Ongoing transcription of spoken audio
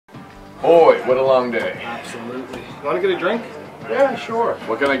Boy, what a long day. Absolutely. You want to get a drink? Yeah, sure.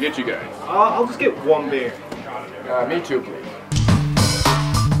 What can I get you guys? I'll just get one beer. Me too, please.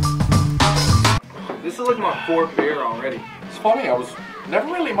 This is like my fourth beer already. It's funny, I was never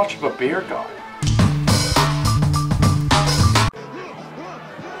really much of a beer guy.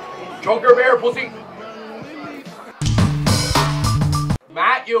 Chug your beer, pussy.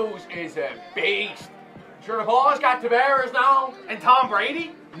 Matthews is a beast. Sure, the ball's got Tavares now. And Tom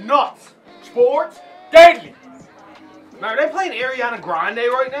Brady? Nuts. Sports, deadly. Man, are they playing Ariana Grande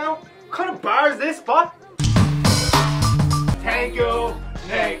right now? What kind of bar is this, spot? Thank you,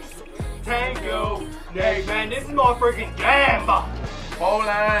 Nate. Thank you. Hey, man, this is my freaking game, but. Hold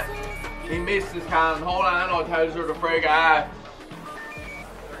on. He missed his can. Hold on, I'll tell you the frig. Hi,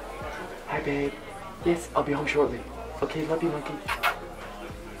 babe. Yes, I'll be home shortly. Okay, love you, monkey.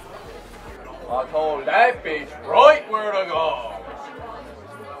 I told that bitch right where to go.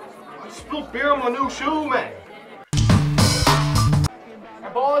 I spilled beer on my new shoe, man. The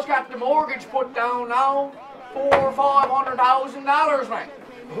boss got the mortgage put down now. $400,000 or $500,000, man.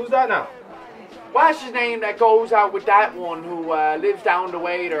 Who's that now? What's his name that goes out with that one who lives down the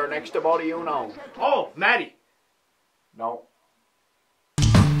way there next to Buddy, you know? Oh, Maddie. No.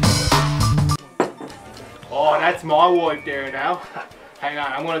 Oh, that's my wife there now. Hang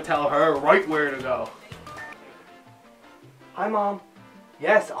on, I'm gonna tell her right where to go. Hi, Mom.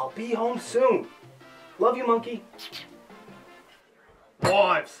 Yes, I'll be home soon. Love you, monkey.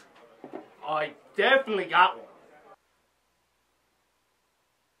 Wives. I definitely got one.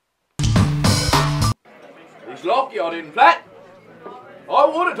 He's lucky I didn't flat. I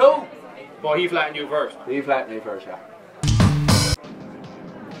would have too. Well, he flattened you first. He flattened me first, yeah.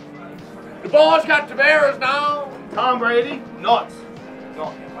 The boss got Tavares now. Tom Brady, nuts.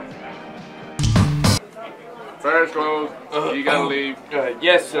 Nuts. Fair's closed. You gotta leave.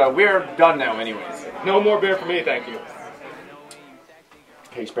 Yes, we're done now anyways. No more beer for me, thank you.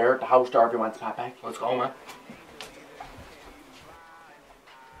 Okay, Spare, the house Darby wants to pop back. Let's go, man.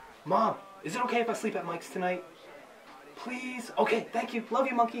 Mom, is it okay if I sleep at Mike's tonight? Please? Okay, thank you. Love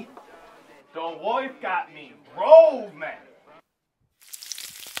you, monkey. The wife got me rolled, man.